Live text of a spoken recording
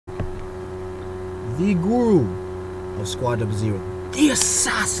the guru of Squad Double Zero, the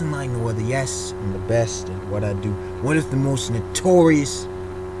assassin like no other. Yes, I'm the best at what I do. One of the most notorious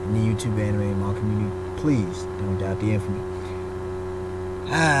in the YouTube anime and manga community. Please don't doubt the infamy.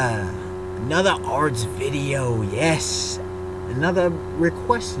 Another arts video. Yes, another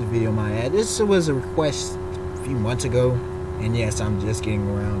requested video. My ad. This was a request a few months ago, and yes, I'm just getting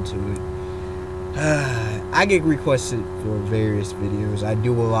around to it. I get requested for various videos. I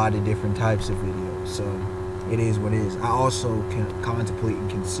do a lot of different types of videos, so it is what it is. I also can contemplate and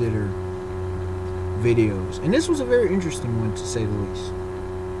consider videos, and this was a very interesting one to say the least.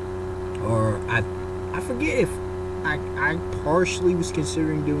 Or I forget if I partially was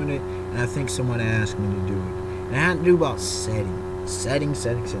considering doing it, and I think someone asked me to do it. And it had to do about setting.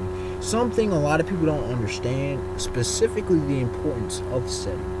 Something a lot of people don't understand, specifically the importance of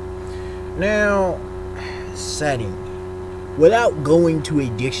setting. Now, setting, without going to a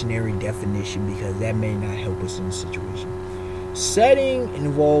dictionary definition, because that may not help us in the situation. Setting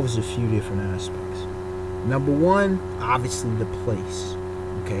involves a few different aspects. Number one, obviously the place,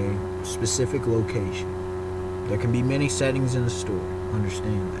 okay, specific location. There can be many settings in the story,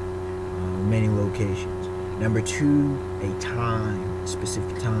 understand that, many locations. Number two, a time,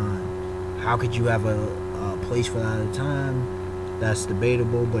 specific time. How could you have a place without a time? That's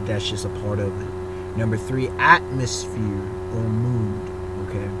debatable, but that's just a part of it. Number three, atmosphere or mood.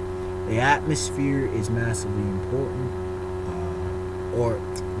 Okay, the atmosphere is massively important. Or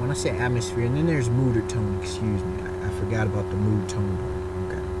when I say atmosphere, and then there's mood or tone. Excuse me, I forgot about the mood tone part.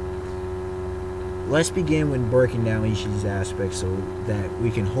 Okay, let's begin with breaking down each of these aspects so that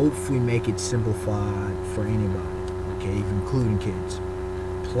we can hopefully make it simplified for anybody. Okay, including kids.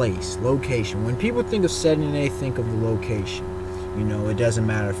 Place, location. When people think of setting, they think of the location. You know, it doesn't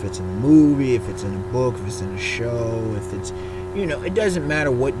matter if it's in a movie, if it's in a book, if it's in a show, if it's, you know, it doesn't matter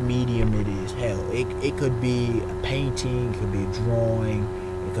what medium it is. Hell, it could be a painting, it could be a drawing,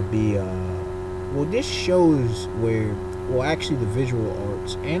 it could be well, this shows where, well, actually the visual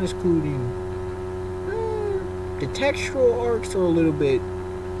arts, and including the textural arts are a little bit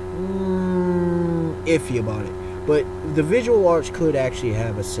iffy about it. But the visual arts could actually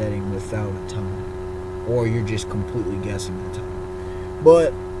have a setting without a time, or you're just completely guessing the time.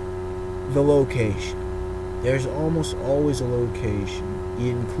 But the location, there's almost always a location,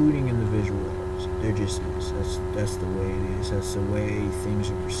 including in the visual arts. There just is. That's the way it is. That's the way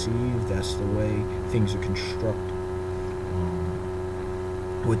things are perceived. That's the way things are constructed.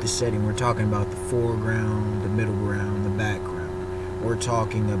 With the setting, we're talking about the foreground, the middle ground, the background. We're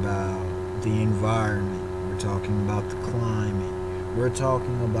talking about the environment. We're talking about the climate. We're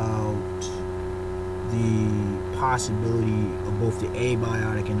talking about the possibility of both the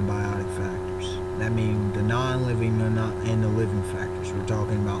abiotic and the biotic factors. That means the non-living and the living factors. We're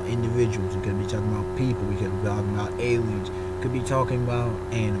talking about individuals. We could be talking about people. We could be talking about aliens. We could be talking about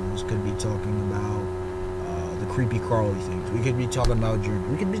animals. We could be talking about the creepy crawly things. We could be talking about germs.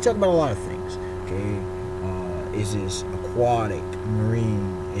 We could be talking about a lot of things. Okay, is this aquatic,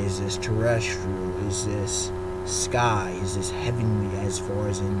 marine? Is this terrestrial? Is this sky? Is this heavenly as far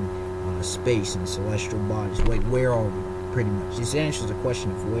as in space and celestial bodies? Like, where are we? Pretty much. This answers the question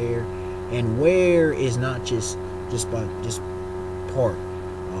of where, and where is not just part,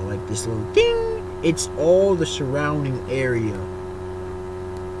 like this little ding. It's all the surrounding area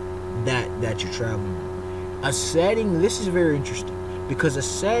that you're traveling on. A setting. This is very interesting because a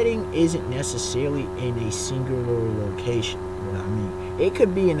setting isn't necessarily in a singular location. You know what I mean? It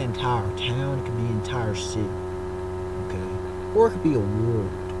could be an entire town. It could be an entire city. Okay, or it could be a world.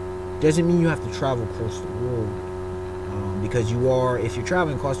 Doesn't mean you have to travel across the world, because you are, if you're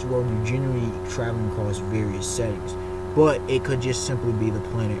traveling across the world, you're generally traveling across various settings. But it could just simply be the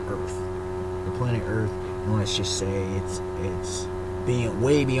planet Earth. The planet Earth, and let's just say it's being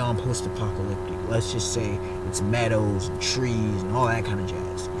way beyond post-apocalyptic. Let's just say it's meadows and trees and all that kind of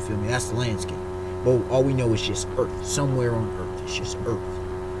jazz. You feel me? That's the landscape. But all we know is just Earth. Somewhere on Earth. It's just Earth.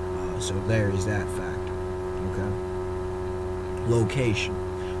 So there is that factor. Okay? Location.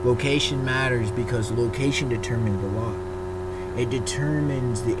 Location matters because location determines a lot. It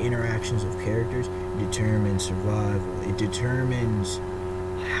determines the interactions of characters. It determines survival. It determines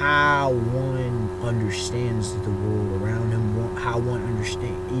how one understands the world around him, how one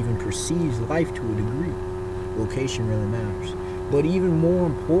even perceives life to a degree. Location really matters. But even more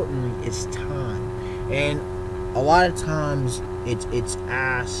importantly, it's time. And a lot of times it's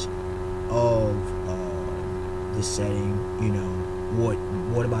asked of the setting, you know,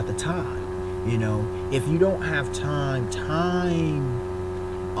 what about the time? You know, if you don't have time, time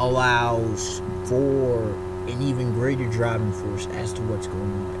allows for an even greater driving force as to what's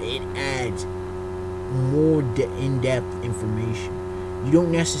going on. It adds more in-depth information. You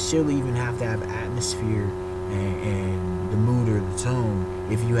don't necessarily even have to have atmosphere and the mood or the tone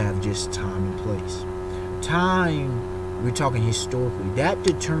if you have just time and place. Time, we're talking historically, that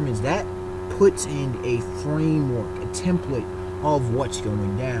determines, that puts in a framework, a template of what's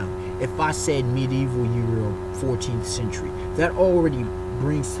going down. If I said medieval Europe, 14th century, that already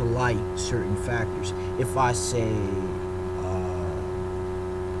brings to light certain factors. If I say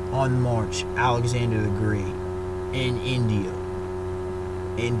on March, Alexander the Great in India,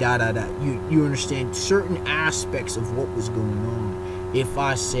 and you understand certain aspects of what was going on. If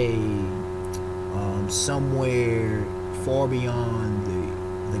I say somewhere far beyond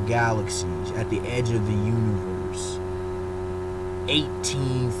the galaxies, at the edge of the universe,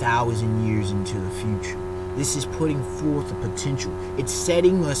 18,000 years into the future, this is putting forth a potential. It's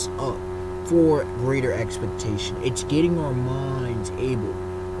setting us up for greater expectation. It's getting our minds able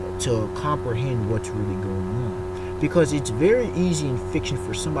to comprehend what's really going on. Because it's very easy in fiction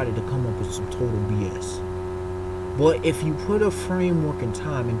for somebody to come up with some total BS. But if you put a framework in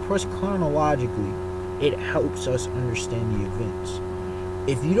time, and plus chronologically, it helps us understand the events.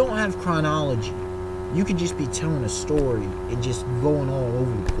 If you don't have chronology, you could just be telling a story and just going all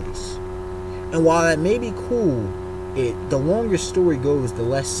over the place. And while that may be cool, the longer story goes, the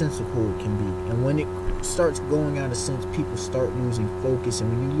less sensical it can be. And when it starts going out of sense, people start losing focus.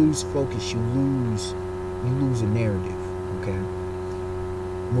 And when you lose focus, you lose a narrative. Okay?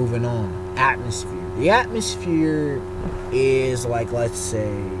 Moving on. Atmosphere. The atmosphere is like, let's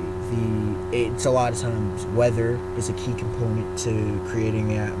say, it's a lot of times weather is a key component to creating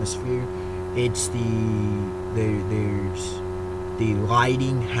the atmosphere. It's there's the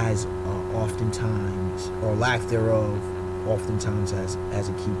lighting has oftentimes, or lack thereof, oftentimes has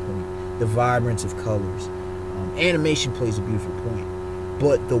a key point. The vibrance of colors. Animation plays a beautiful point.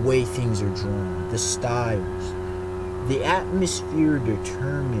 But the way things are drawn, the styles, the atmosphere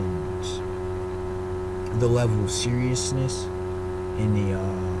determines the level of seriousness in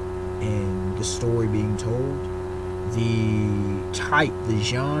the story being told, the type, the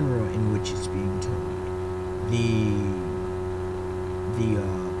genre in which it's being told, the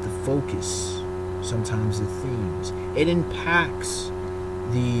focus, sometimes the themes. It impacts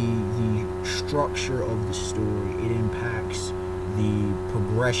the structure of the story. It impacts the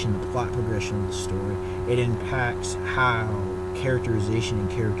progression, the plot progression of the story. It impacts how characterization and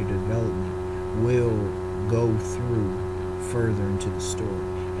character development will go through further into the story.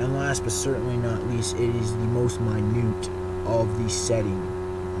 And last but certainly not least, it is the most minute of the setting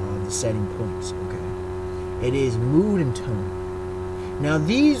points. Okay, it is mood and tone. Now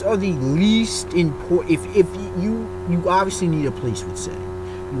these are the least important. If you obviously need a place with setting.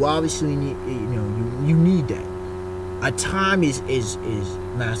 You obviously need, you need that. A time is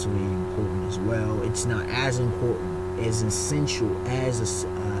massively important as well. It's not as important, as essential as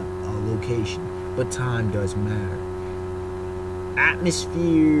a location, but time does matter.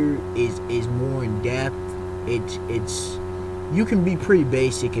 Atmosphere is more in depth. It's you can be pretty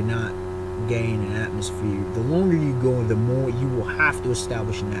basic and not gain an atmosphere. The longer you go, the more you will have to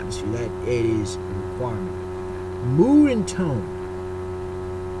establish an atmosphere. That it is a requirement. Mood and tone.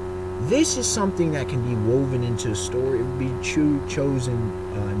 This is something that can be woven into a story. It would be chosen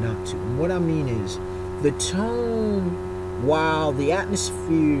not to. And what I mean is, the tone, while the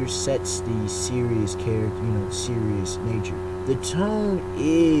atmosphere sets the serious character, serious nature, the tone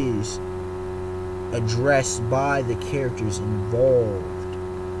is addressed by the characters involved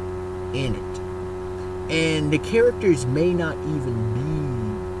in it. And the characters may not even be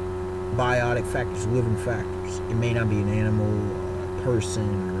biotic factors, living factors. It may not be an animal,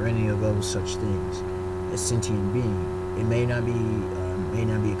 person, or any of those such things. A sentient being. It may not be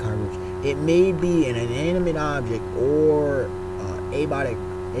a cockroach. It may be an inanimate object or abiotic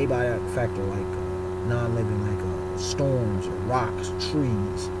factor, like non-living, like storms or rocks,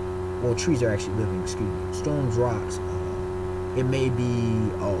 trees. Well, trees are actually living. Excuse me. Storms, rocks. It may be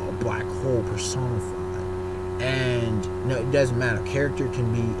a black hole personified, and no, it doesn't matter. Character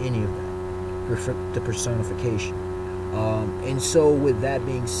can be any of that. The personification. And so with that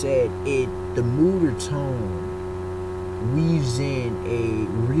being said, the mood or tone weaves in a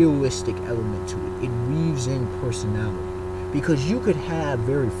realistic element to it. It weaves in personality. Because you could have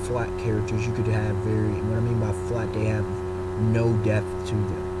very flat characters, you could have what I mean by flat, they have no depth to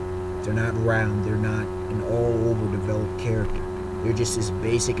them. They're not round, they're not an all-over developed character. They're just as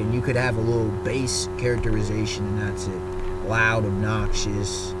basic, and you could have a little base characterization and that's it. Loud,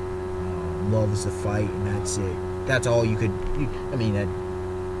 obnoxious, loves to fight, and that's it. That's all you could.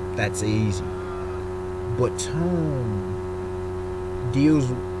 That's easy. But tone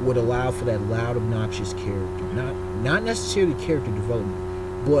deals would allow for that loud, obnoxious character. Not necessarily character development,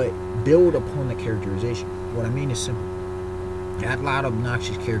 but build upon the characterization. What I mean is simple. That loud,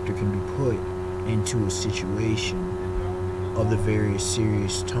 obnoxious character can be put into a situation of the very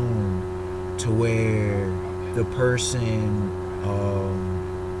serious tone to where the person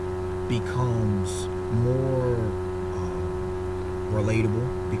becomes more relatable,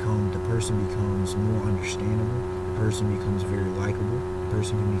 the person becomes more understandable, the person becomes very likable, the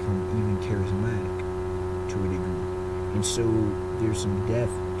person can become even charismatic to a degree. And so there's some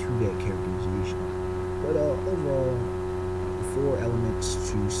depth to that characterization. But overall, the 4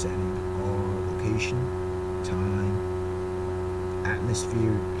 elements to setting are location, time,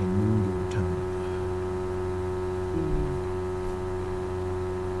 atmosphere, and mood or tone.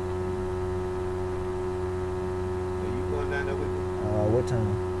 Are you going down there with me? What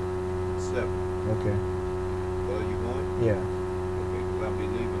time? 7. Okay. Well, are you going? Yeah. Okay, because I'll be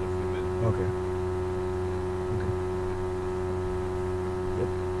leaving in a few minutes. Okay. Okay. Yep.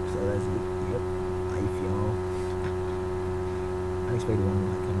 So that's it. Yep. Life, y'all. Unexpected one,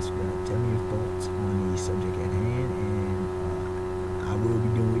 like, comment, subscribe. Tell me your thoughts on the subject at hand, and I will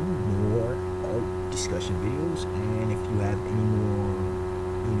be doing more art discussion videos. And if you have any more,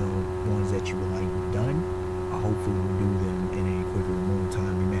 ones that you would like done, I hopefully will do them in a quicker, more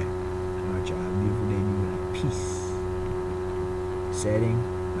timely manner. Alright, y'all. Have a beautiful day. Peace. Setting,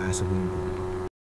 massively important.